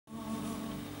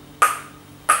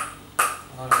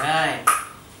Alright.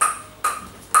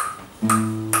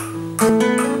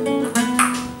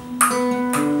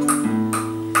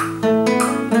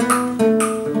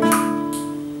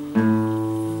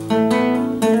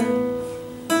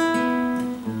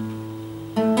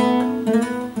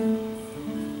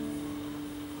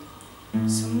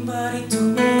 Somebody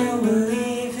told me you were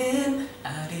leaving,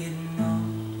 I didn't know.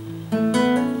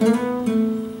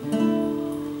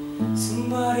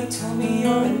 Somebody told me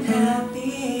you're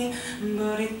unhappy,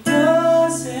 but it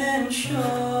doesn't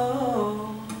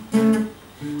show.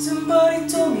 Somebody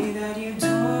told me that you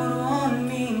don't want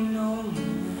me no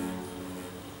more.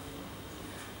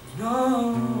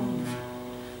 No.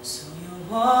 So you're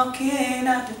walking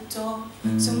out the door.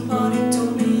 Somebody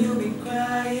told me you've been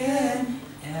crying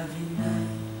every night.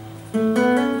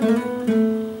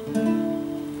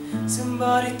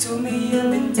 Somebody told me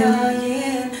you've been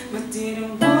dying, but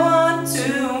didn't want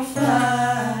to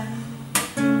fly.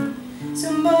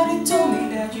 Somebody told me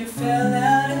that you fell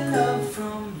out of love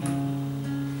from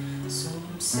me, so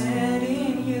I'm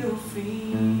setting you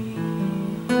free.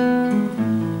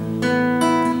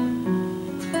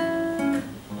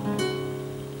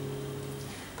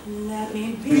 Let me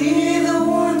be the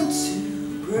one to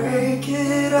break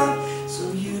it up,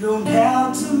 so you don't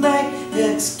have to make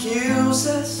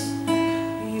excuses.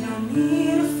 We don't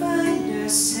need to find a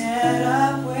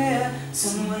setup where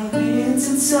someone wins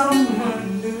and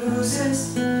someone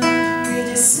loses. We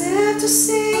just have to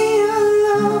say our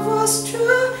love was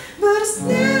true, but it's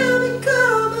now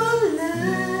become a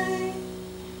lie.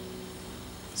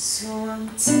 So I'm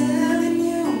telling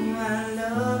you I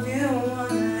love you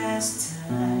one last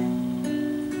time,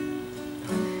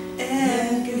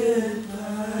 and goodbye.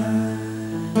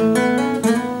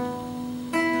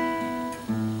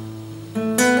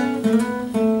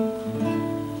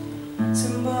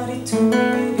 Somebody told me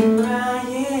you'd be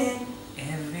crying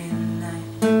every night.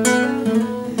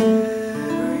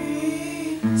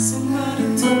 Somebody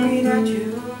told me that you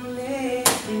only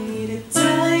needed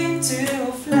time to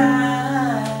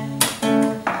fly.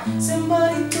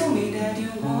 Somebody told me that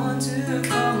you want to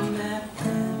come back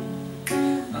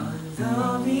when our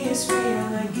love is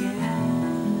real again.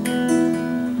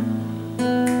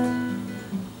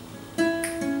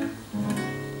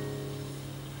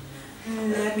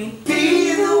 Let me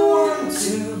be the one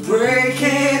to break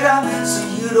it up, so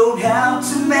you don't have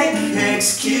to make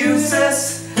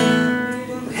excuses. You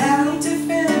don't have to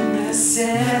film a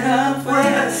setup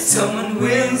where someone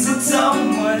wins and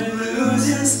someone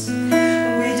loses.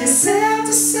 We just have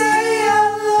to say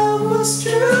our love was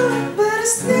true, but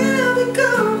it's now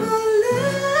become a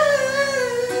lie.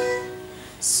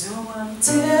 So I'm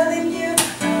telling you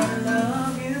I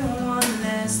love you one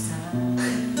last time,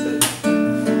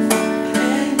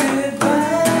 and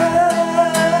goodbye.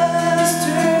 Just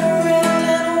turn around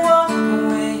and walk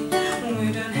away. We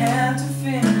don't have to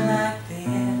feel like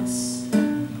this.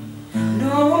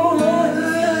 No,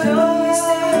 you'll always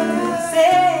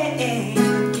stay.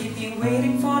 Keep you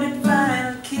waiting for the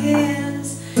final kiss.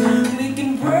 We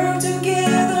can work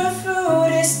together through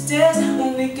this test, or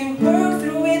we can work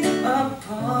through it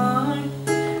apart. I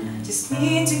just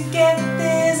need to get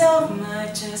this off my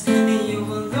chest, and you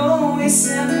will always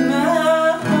have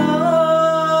my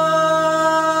heart.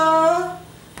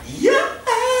 Yeah.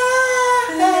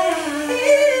 Let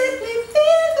me be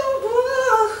the one.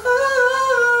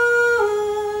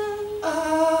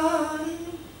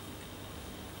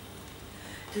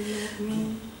 Let me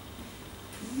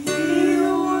be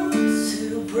the one to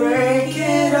break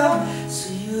it up, so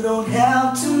you don't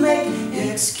have to make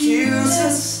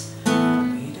excuses. We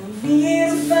don't need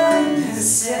to find a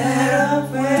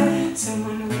setup where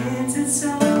someone wins and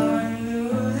someone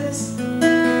loses.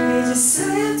 We just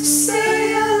have to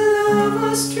say our love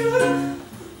was true,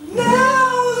 now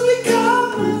it's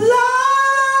become a lie.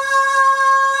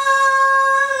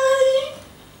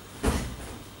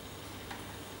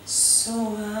 So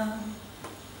I'm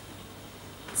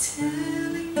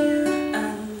telling you I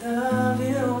love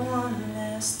you one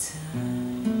last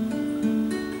time,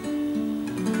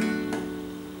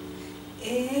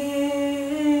 and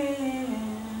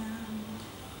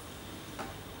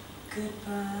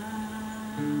goodbye.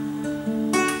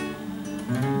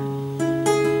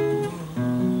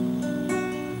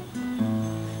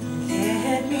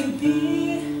 Let me be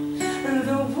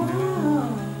the one.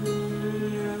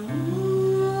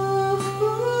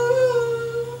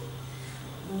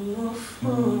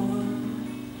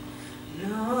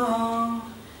 No,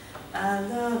 I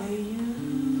love you.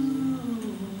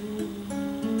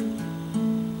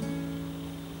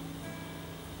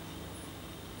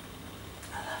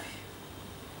 I love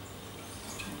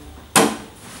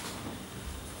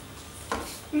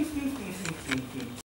you.